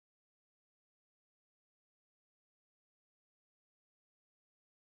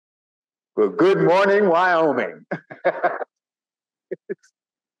Well, good morning, Wyoming.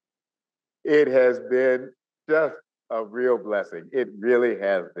 It has been just a real blessing. It really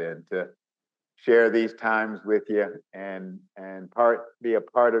has been to share these times with you and be a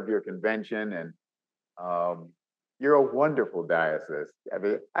part of your convention. And you're a wonderful diocese. I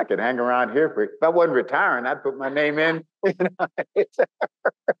mean, I could hang around here for. If I wasn't retiring, I'd put my name in.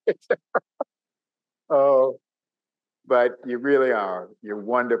 Oh, but you really are. You're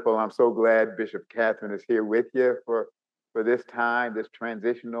wonderful. I'm so glad Bishop Catherine is here with you for this time, this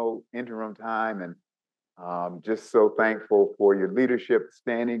transitional interim time, and just so thankful for your leadership,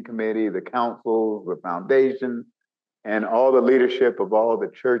 standing committee, the councils, the foundation, and all the leadership of all the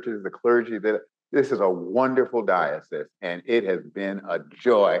churches, the clergy. That this is a wonderful diocese, and it has been a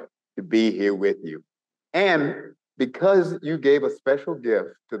joy to be here with you. And because you gave a special gift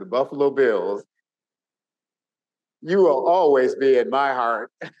to the Buffalo Bills, you will always be in my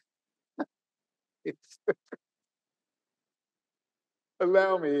heart.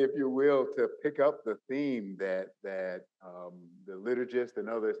 Allow me, if you will, to pick up the theme that the liturgists and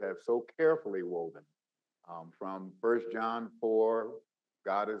others have so carefully woven from 1 John 4,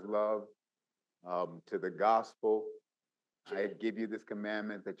 God is love, to the gospel. I give you this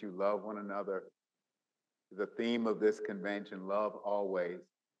commandment that you love one another. The theme of this convention, love always.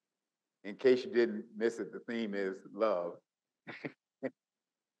 In case you didn't miss it, the theme is love.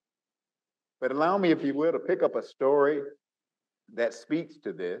 But allow me, if you will, to pick up a story that speaks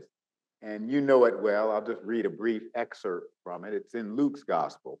to this, and you know it well. I'll just read a brief excerpt from it. It's in Luke's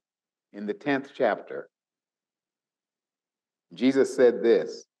gospel, in the 10th chapter. Jesus said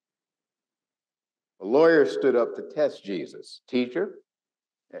this. A lawyer stood up to test Jesus. Teacher,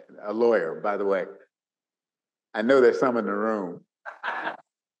 a lawyer, by the way. I know there's some in the room.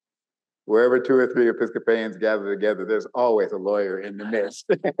 Wherever 2 or 3 Episcopalians gather together, there's always a lawyer in the midst.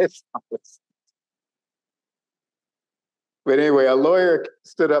 But anyway, a lawyer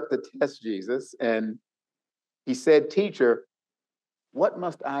stood up to test Jesus, and he said, Teacher, what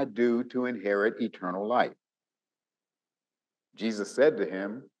must I do to inherit eternal life? Jesus said to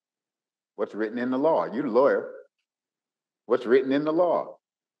him, what's written in the law? You're the lawyer. What's written in the law?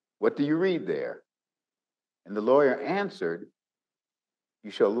 What do you read there? And the lawyer answered, you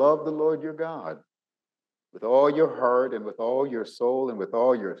shall love the Lord your God with all your heart and with all your soul and with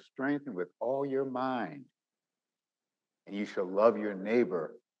all your strength and with all your mind. And you shall love your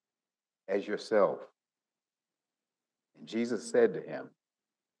neighbor as yourself. And Jesus said to him,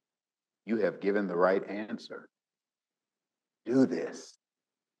 you have given the right answer. Do this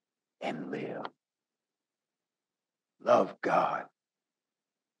and live. Love God.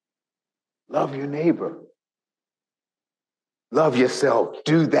 Love your neighbor. Love yourself.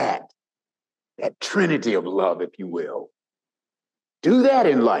 Do that. That trinity of love, if you will. Do that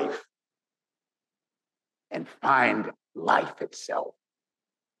in life and find life itself.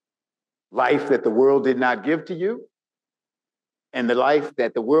 Life that the world did not give to you, and the life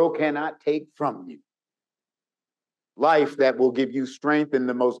that the world cannot take from you. Life that will give you strength in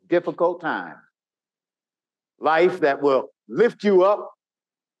the most difficult times. Life that will lift you up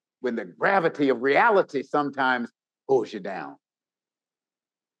when the gravity of reality sometimes pulls you down.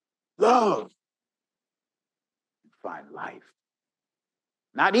 Love. Find life.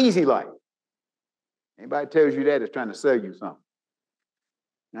 Not easy life. Anybody tells you that is trying to sell you something.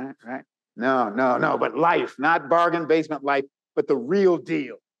 Right? No. But life, not bargain basement life, but the real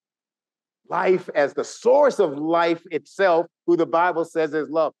deal. Life as the source of life itself, who the Bible says is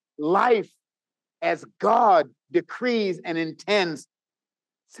love. Life as God decrees and intends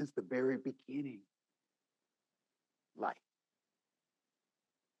since the very beginning. Life.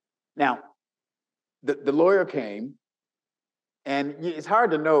 Now, the lawyer came, and it's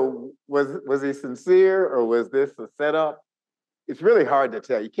hard to know, was he sincere or was this a setup? It's really hard to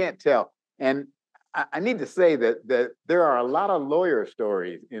tell. You can't tell. And I need to say that there are a lot of lawyer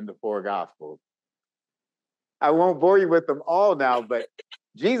stories in the 4 Gospels. I won't bore you with them all now, but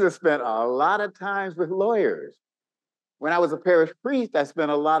Jesus spent a lot of times with lawyers. When I was a parish priest, I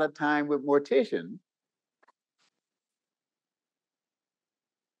spent a lot of time with morticians.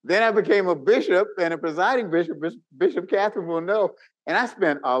 Then I became a bishop and a presiding bishop. Bishop Catherine will know. And I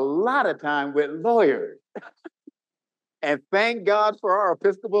spent a lot of time with lawyers. And thank God for our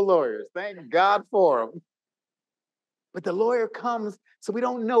Episcopal lawyers. Thank God for them. But the lawyer comes, so we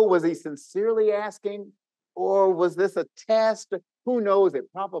don't know, was he sincerely asking? Or was this a test? Who knows?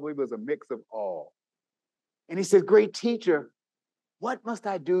 It probably was a mix of all. And he said, great teacher, what must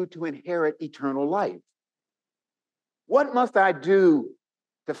I do to inherit eternal life? What must I do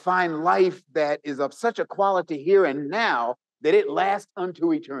to find life that is of such a quality here and now that it lasts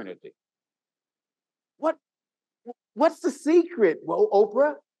unto eternity? What's the secret? Well,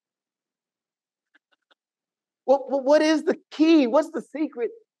 Oprah, what is the key? What's the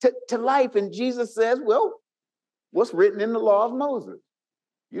secret to life? And Jesus says, well, what's written in the law of Moses?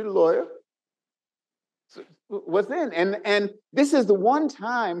 You're the lawyer. So what's in? And this is the one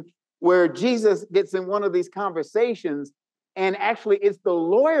time where Jesus gets in one of these conversations, and actually it's the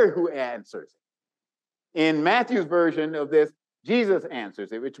lawyer who answers. In Matthew's version of this, Jesus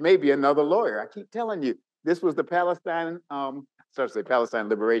answers it, which may be another lawyer. I keep telling you, this was the Palestine, Palestine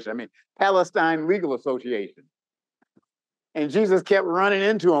Liberation, Palestine Legal Association. And Jesus kept running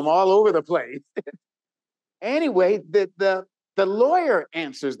into them all over the place. Anyway, the lawyer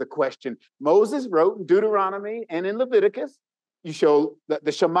answers the question. Moses wrote in Deuteronomy and in Leviticus, you shall,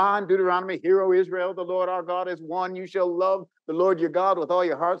 the Shema in Deuteronomy, hear, O Israel, the Lord our God is one. You shall love the Lord your God with all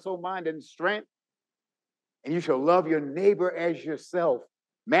your heart, soul, mind, and strength. And you shall love your neighbor as yourself.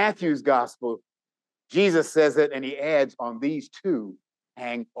 Matthew's gospel, Jesus says it, and he adds, on these two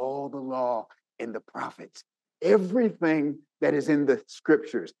hang all the law and the prophets. Everything that is in the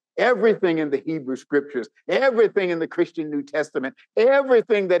scriptures, everything in the Hebrew scriptures, everything in the Christian New Testament,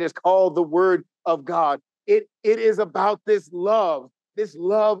 everything that is called the Word of God, it is about this love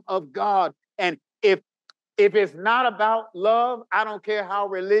of God. And if it's not about love, I don't care how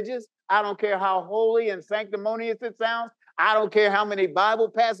religious, I don't care how holy and sanctimonious it sounds, I don't care how many Bible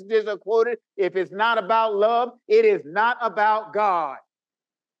passages are quoted. If it's not about love, it is not about God.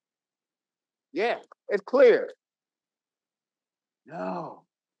 Yeah, it's clear. No.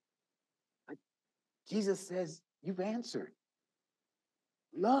 Jesus says, you've answered.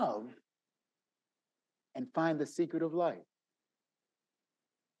 Love and find the secret of life.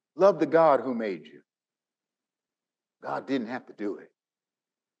 Love the God who made you. God didn't have to do it.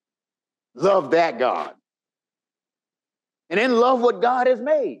 Love that God. And then love what God has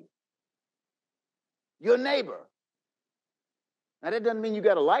made. Your neighbor. Now, that doesn't mean you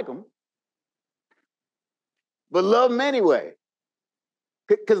got to like them, but love them anyway.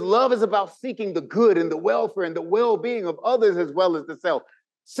 Because love is about seeking the good and the welfare and the well-being of others as well as the self.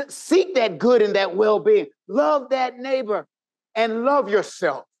 Seek that good and that well-being. Love that neighbor and love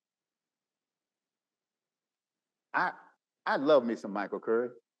yourself. I love me some Michael Curry.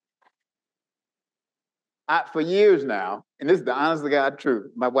 For years now, and this is the honest to God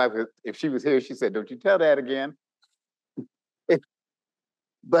truth, my wife, if she was here, she said, don't you tell that again.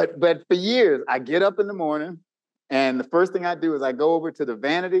 But for years, I get up in the morning, and the first thing I do is I go over to the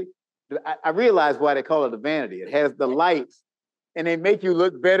vanity. I realize why they call it the vanity. It has the lights, and they make you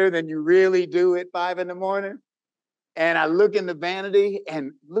look better than you really do at 5 in the morning. And I look in the vanity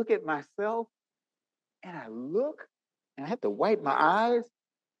and look at myself, and I have to wipe my eyes,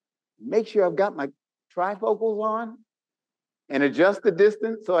 make sure I've got my trifocals on, and adjust the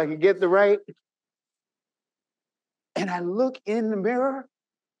distance so I can get the right. And I look in the mirror,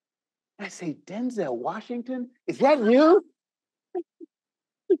 and I say, Denzel Washington, is that you?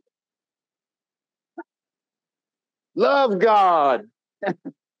 Love God,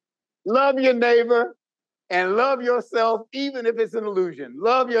 love your neighbor, and love yourself, even if it's an illusion.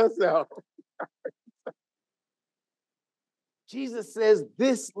 Love yourself. Jesus says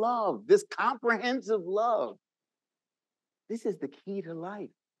this love, this comprehensive love, this is the key to life.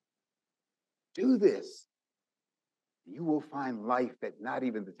 Do this. You will find life that not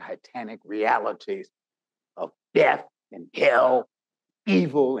even the titanic realities of death and hell,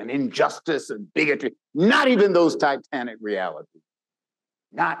 evil and injustice and bigotry, not even those titanic realities,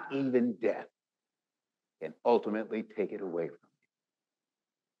 not even death can ultimately take it away from you.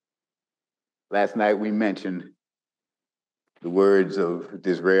 Last night we mentioned the words of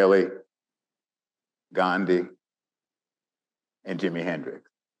Disraeli, Gandhi, and Jimi Hendrix.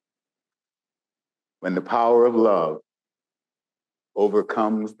 When the power of love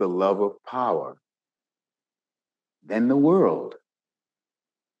overcomes the love of power, then the world,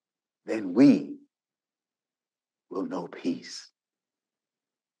 then we will know peace.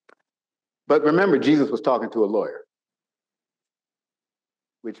 But remember, Jesus was talking to a lawyer,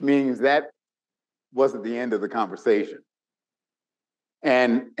 which means that wasn't the end of the conversation.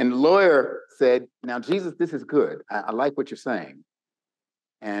 And the lawyer said, now, Jesus, this is good. I like what you're saying.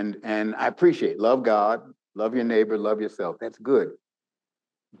 And I appreciate, love God, love your neighbor, love yourself. That's good.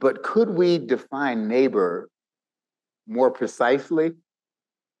 But could we define neighbor more precisely?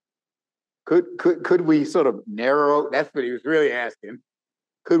 Could we sort of narrow, that's what he was really asking.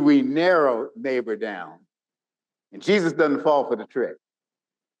 Could we narrow neighbor down? And Jesus doesn't fall for the trick.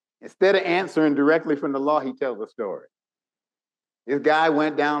 Instead of answering directly from the law, he tells a story. This guy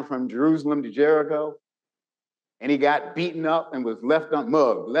went down from Jerusalem to Jericho, and he got beaten up and was left on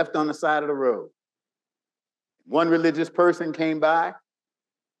the side of the road. One religious person came by,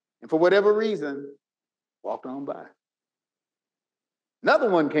 and for whatever reason, walked on by. Another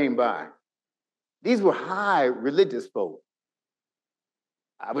one came by. These were high religious folk.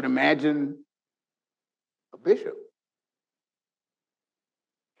 I would imagine a bishop.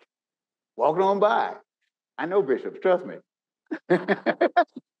 Walked on by. I know bishops, trust me.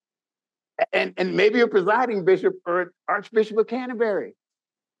 and maybe a presiding bishop or an Archbishop of Canterbury.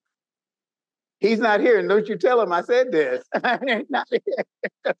 He's not here, and don't you tell him I said this. Not here.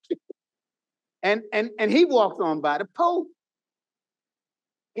 and he walks on by. The Pope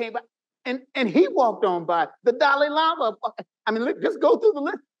came by, and he walked on by. The Dalai Lama. I mean, look, just go through the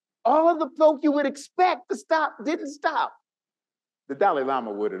list. All of the folk you would expect to stop didn't stop. The Dalai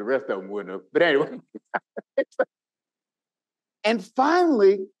Lama would have, the rest of them wouldn't have. But anyway. And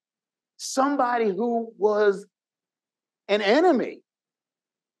finally, somebody who was an enemy,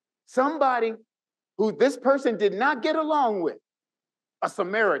 somebody who this person did not get along with, a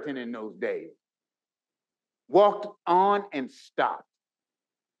Samaritan in those days, walked on and stopped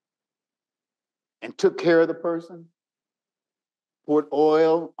and took care of the person, poured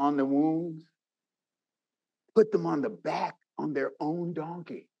oil on the wounds, put them on the back on their own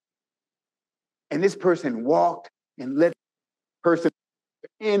donkey. And this person walked and let the person,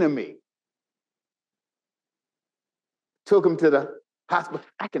 enemy, took him to the hospital.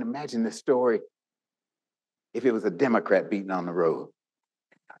 I can imagine this story if it was a Democrat beating on the road.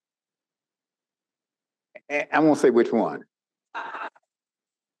 I won't say which one.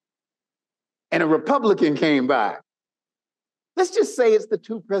 And a Republican came by. Let's just say it's the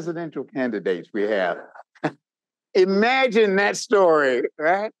two presidential candidates we have. Imagine that story,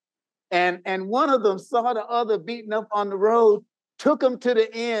 right? And one of them saw the other beaten up on the road, took them to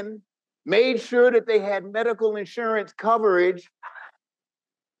the inn, made sure that they had medical insurance coverage.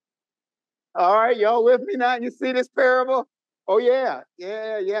 All right, y'all with me now? You see this parable? Oh, yeah.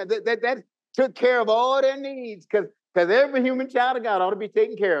 That took care of all their needs because every human child of God ought to be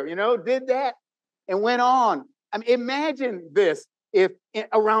taken care of, did that and went on. I mean, imagine this if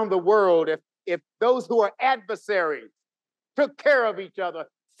around the world, if those who are adversaries took care of each other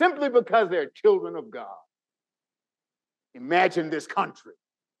simply because they're children of God. Imagine this country.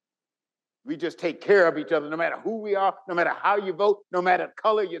 We just take care of each other no matter who we are, no matter how you vote, no matter the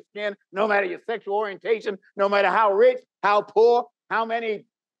color of your skin, no matter your sexual orientation, no matter how rich, how poor, how many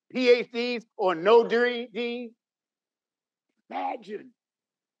PhDs or no degrees. Imagine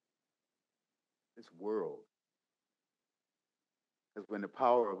this world. Because when the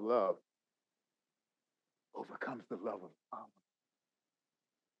power of love overcomes the love of power,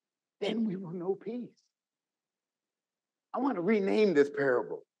 then we will know peace. I want to rename this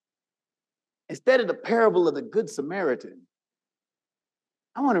parable. Instead of the parable of the Good Samaritan,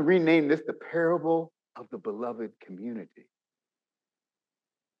 I want to rename this the parable of the beloved community.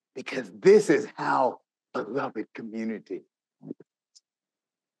 Because this is how beloved community.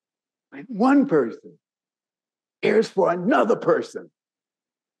 When one person cares for another person,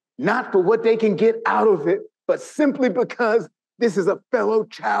 not for what they can get out of it, but simply because this is a fellow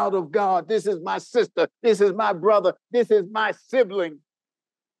child of God. This is my sister. This is my brother. This is my sibling.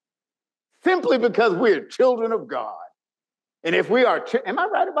 Simply because we're children of God. And if we are, am I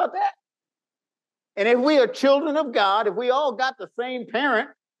right about that? And if we are children of God, if we all got the same parent,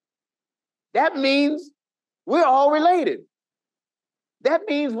 that means we're all related. That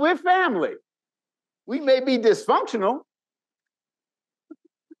means we're family. We may be dysfunctional,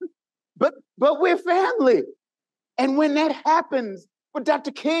 but we're family. And when that happens, what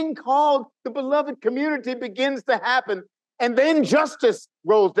Dr. King called the beloved community begins to happen, and then justice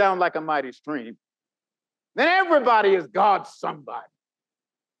rolls down like a mighty stream. Then everybody is God's somebody.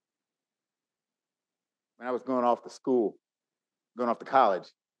 When I was going off to school, going off to college,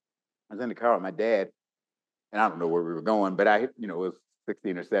 I was in the car with my dad, and I don't know where we were going, but it was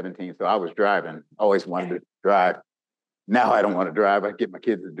 16 or 17, so I was driving. Always wanted to drive. Now I don't want to drive. I get my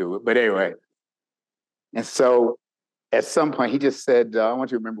kids to do it. But anyway, and so at some point, he just said, I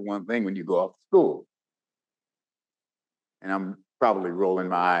want you to remember one thing when you go off to school. And I'm probably rolling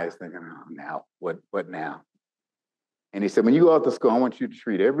my eyes thinking, oh, now, what now? And he said, when you go off to school, I want you to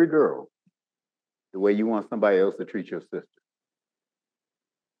treat every girl the way you want somebody else to treat your sister.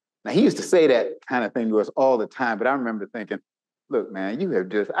 Now, he used to say that kind of thing to us all the time, but I remember thinking, look, man,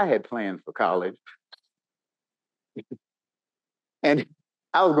 I had plans for college. And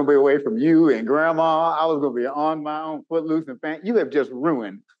I was going to be away from you and grandma. I was going to be on my own, footloose and fan. You have just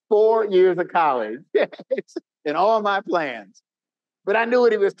ruined 4 years of college and all my plans. But I knew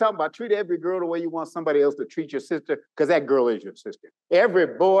what he was talking about. Treat every girl the way you want somebody else to treat your sister, because that girl is your sister. Every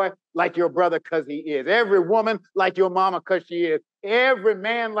boy like your brother because he is. Every woman like your mama because she is. Every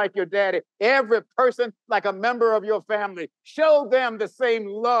man like your daddy. Every person like a member of your family. Show them the same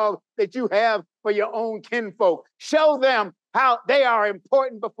love that you have for your own kinfolk. Show them how they are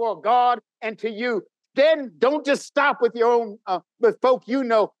important before God and to you. Then don't just stop with your own, with folk you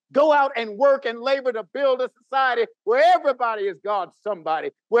know. Go out and work and labor to build a society where everybody is God's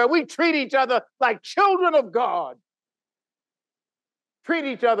somebody, where we treat each other like children of God. Treat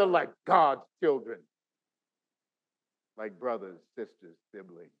each other like God's children, like brothers, sisters,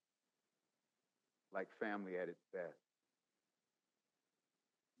 siblings, like family at its best.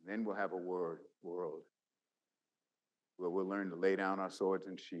 And then we'll have a world where we'll learn to lay down our swords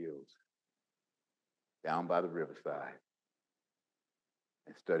and shields down by the riverside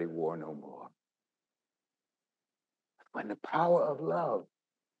and study war no more. When the power of love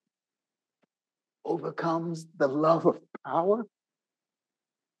overcomes the love of power,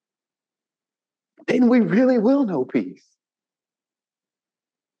 then we really will know peace.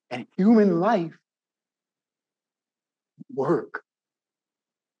 And human life, work,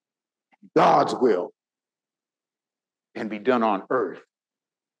 God's will can be done on earth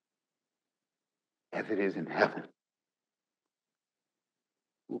as it is in heaven.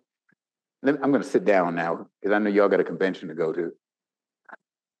 I'm going to sit down now because I know y'all got a convention to go to.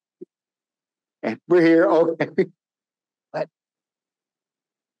 And we're here, okay. But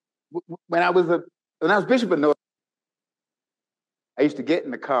when I was bishop of North, I used to get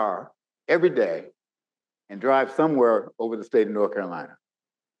in the car every day and drive somewhere over the state of North Carolina.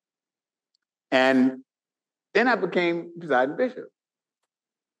 And then I became presiding bishop.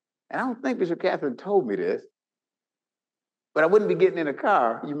 And I don't think Bishop Catherine told me this, but I wouldn't be getting in a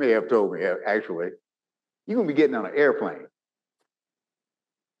car. You may have told me, actually. You're going to be getting on an airplane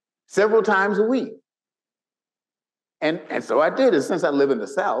several times a week. And so I did. And since I live in the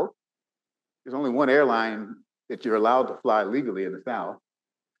South, there's only one airline that you're allowed to fly legally in the South.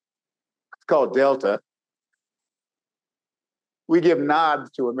 It's called Delta. We give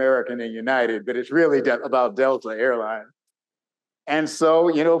nods to American and United, but it's really about Delta Airlines. And so,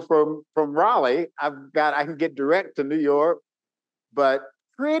 you know, from Raleigh, I can get direct to New York, but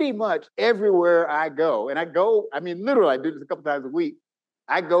pretty much everywhere I go, and literally, I do this a couple times a week.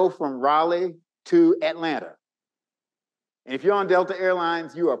 I go from Raleigh to Atlanta. And if you're on Delta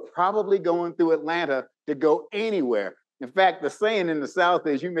Airlines, you are probably going through Atlanta to go anywhere. In fact, the saying in the South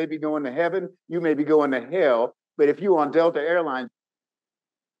is you may be going to heaven, you may be going to hell, but if you're on Delta Airlines,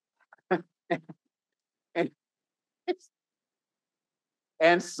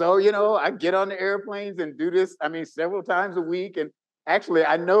 and so, you know, I get on the airplanes and do this, several times a week. And actually,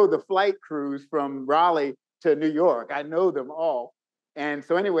 I know the flight crews from Raleigh to New York. I know them all. And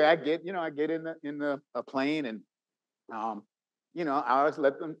so anyway, I get in a plane and, I always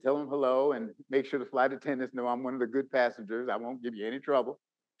tell them hello and make sure the flight attendants know I'm one of the good passengers. I won't give you any trouble.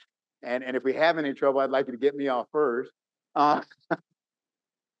 And if we have any trouble, I'd like you to get me off first. But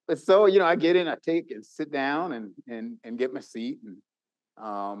so, I get in, I take and sit down and get my seat. And,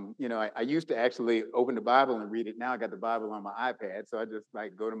 I used to actually open the Bible and read it. Now I got the Bible on my iPad. So I just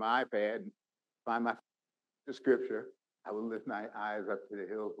go to my iPad and find the scripture. I will lift my eyes up to the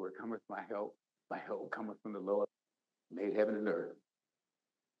hills where cometh my help. My help cometh from the Lord, made heaven and earth.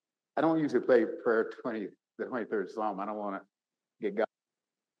 I don't usually play prayer the 23rd Psalm. I don't want to get God.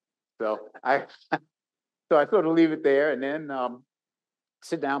 So I sort of leave it there and then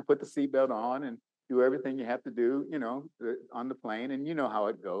sit down, put the seatbelt on, and do everything you have to do, on the plane. And you know how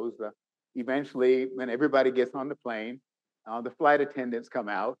it goes. Eventually, when everybody gets on the plane, the flight attendants come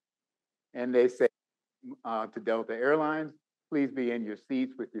out and they say to Delta Airlines, please be in your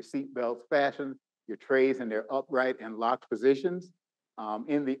seats with your seatbelts fastened, your trays in their upright and locked positions.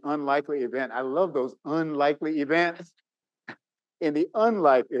 In the unlikely event, I love those unlikely events. In the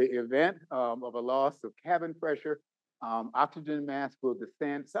unlikely event of a loss of cabin pressure, oxygen mask will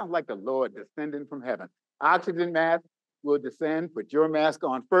descend. Sounds like the Lord descending from heaven. Oxygen mask will descend. Put your mask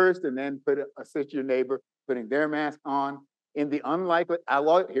on first, and then assist your neighbor putting their mask on. In the unlikely,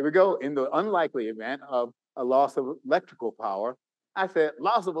 here we go. In the unlikely event of a loss of electrical power, I said,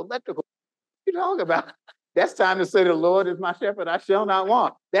 loss of electrical. What are you talking about? That's time to say the Lord is my shepherd; I shall not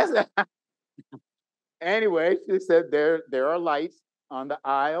want. Anyway. She said there are lights on the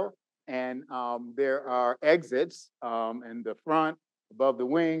aisle. And there are exits in the front, above the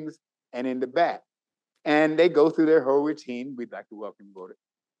wings, and in the back. And they go through their whole routine. We'd like to welcome you to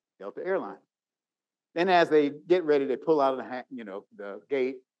Delta Airlines. Then as they get ready, they pull out of the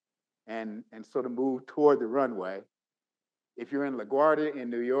gate and sort of move toward the runway. If you're in LaGuardia in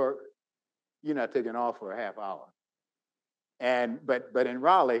New York, you're not taking off for a half hour. But in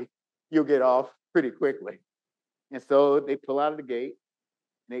Raleigh, you'll get off pretty quickly. And so they pull out of the gate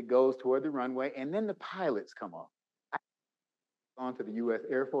and it goes toward the runway, and then the pilots come off. On to the U.S.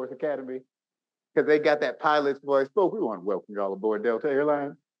 Air Force Academy, because they got that pilot's voice. Folks, we want to welcome you all aboard Delta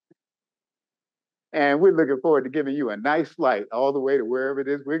Airlines. And we're looking forward to giving you a nice flight all the way to wherever it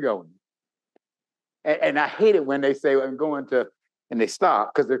is we're going. And I hate it when they say, I'm going to, and they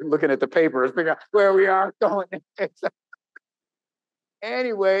stop because they're looking at the papers, figuring out where we are going.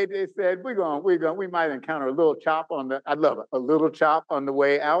 Anyway, they said, we might encounter a little chop on the, I love it, a little chop on the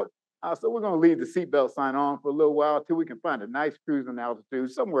way out. So we're going to leave the seatbelt sign on for a little while until we can find a nice cruising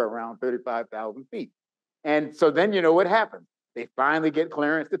altitude somewhere around 35,000 feet. And so then you know what happens. They finally get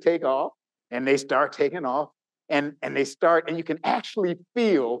clearance to take off, and they start taking off, and they start, and you can actually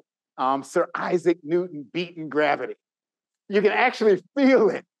feel Sir Isaac Newton beating gravity. You can actually feel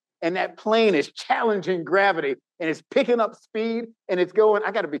it. And that plane is challenging gravity, and it's picking up speed, and it's going.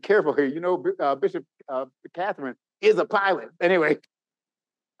 I got to be careful here. You know, Bishop Catherine is a pilot. Anyway,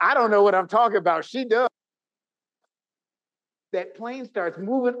 I don't know what I'm talking about. She does. That plane starts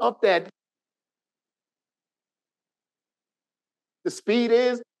moving up that. The speed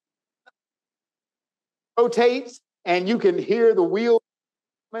is, rotates, and you can hear the wheel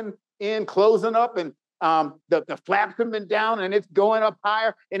coming in, closing up, and the flaps have been down, and it's going up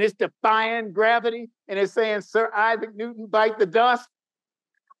higher, and it's defying gravity, and it's saying, Sir Isaac Newton, bite the dust.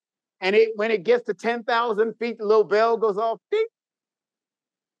 And when it gets to 10,000 feet, the little bell goes off. Ding.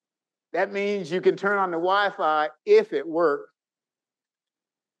 That means you can turn on the Wi-Fi if it works.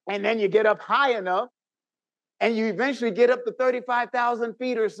 And then you get up high enough, and you eventually get up to 35,000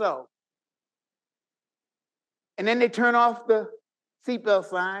 feet or so. And then they turn off the seatbelt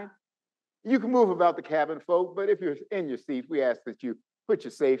sign. You can move about the cabin, folk, but if you're in your seat, we ask that you put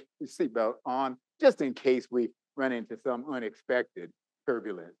your seatbelt on just in case we run into some unexpected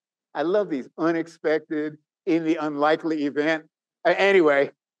turbulence. I love these unexpected, in the unlikely event.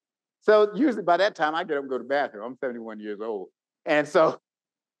 Anyway, so usually by that time, I get up and go to the bathroom. I'm 71 years old. And so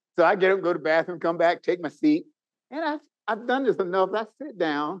I get up, go to the bathroom, come back, take my seat. And I've done this enough. I sit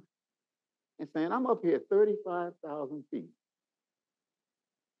down and saying, I'm up here at 35,000 feet.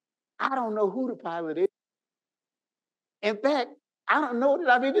 I don't know who the pilot is. In fact, I don't know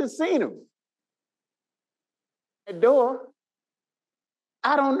that I've even seen him. At door,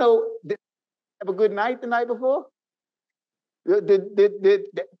 I don't know. Did I have a good night the night before?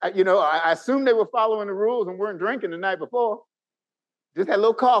 I assume they were following the rules and weren't drinking the night before. Just had a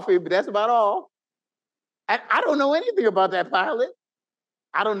little coffee, but that's about all. And I don't know anything about that pilot.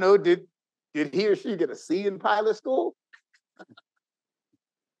 I don't know, did he or she get a C in pilot school?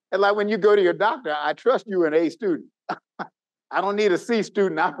 And like when you go to your doctor, I trust you an A student. I don't need a C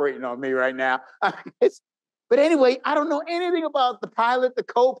student operating on me right now. But anyway, I don't know anything about the pilot, the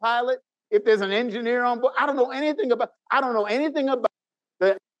co-pilot, if there's an engineer on board. I don't know anything about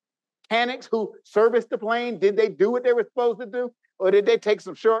the mechanics who serviced the plane. Did they do what they were supposed to do? Or did they take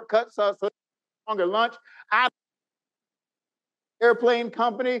some shortcuts, so longer lunch? Airplane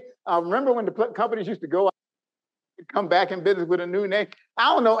company. Remember when the companies used to go out, come back in business with a new name?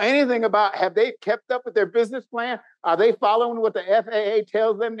 I don't know anything about, have they kept up with their business plan? Are they following what the FAA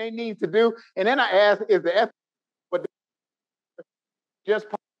tells them they need to do? And then I ask, is the FAA just,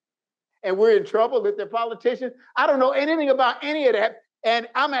 and we're in trouble with their politicians? I don't know anything about any of that. And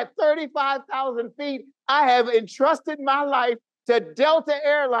I'm at 35,000 feet. I have entrusted my life to Delta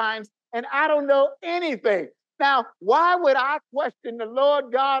Airlines, and I don't know anything. Now, why would I question the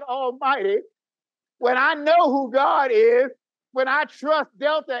Lord God Almighty when I know who God is, when I trust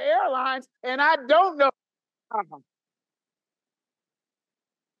Delta Airlines, and I don't know?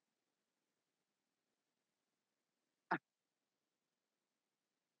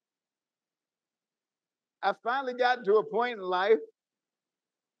 I finally got to a point in life.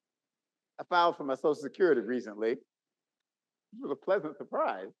 I filed for my Social Security recently. It was a pleasant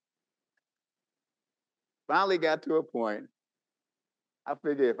surprise. Finally got to a point. I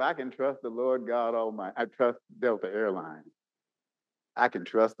figured if I can trust the Lord God Almighty, I trust Delta Airlines. I can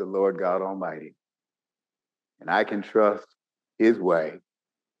trust the Lord God Almighty. And I can trust his way,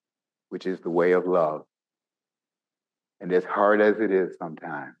 which is the way of love. And as hard as it is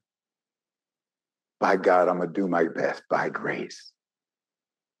sometimes, by God, I'm going to do my best by grace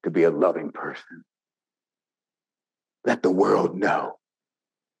to be a loving person. Let the world know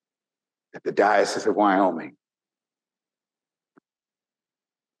that the Diocese of Wyoming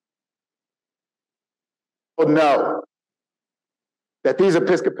will know that these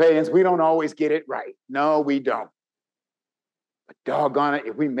Episcopalians, we don't always get it right. No, we don't. But doggone it,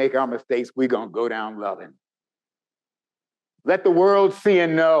 if we make our mistakes, we're going to go down loving. Let the world see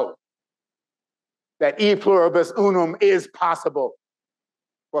and know that e pluribus unum is possible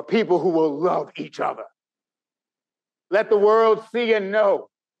for people who will love each other. Let the world see and know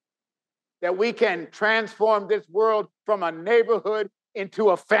that we can transform this world from a neighborhood into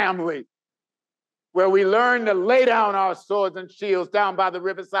a family, where we learn to lay down our swords and shields down by the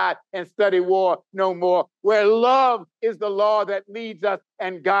riverside and study war no more, where love is the law that leads us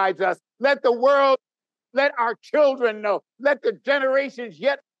and guides us. Let the world, let our children know, let the generations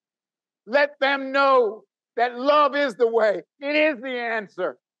yet, let them know that love is the way. It is the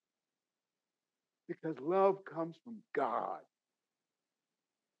answer. Because love comes from God.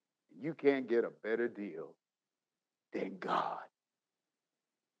 You can't get a better deal than God.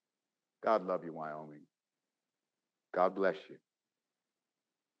 God love you, Wyoming. God bless you.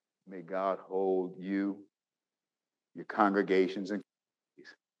 May God hold you, your congregations, and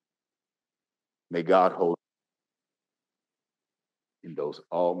communities. May God hold you in those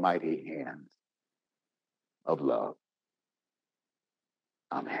almighty hands of love.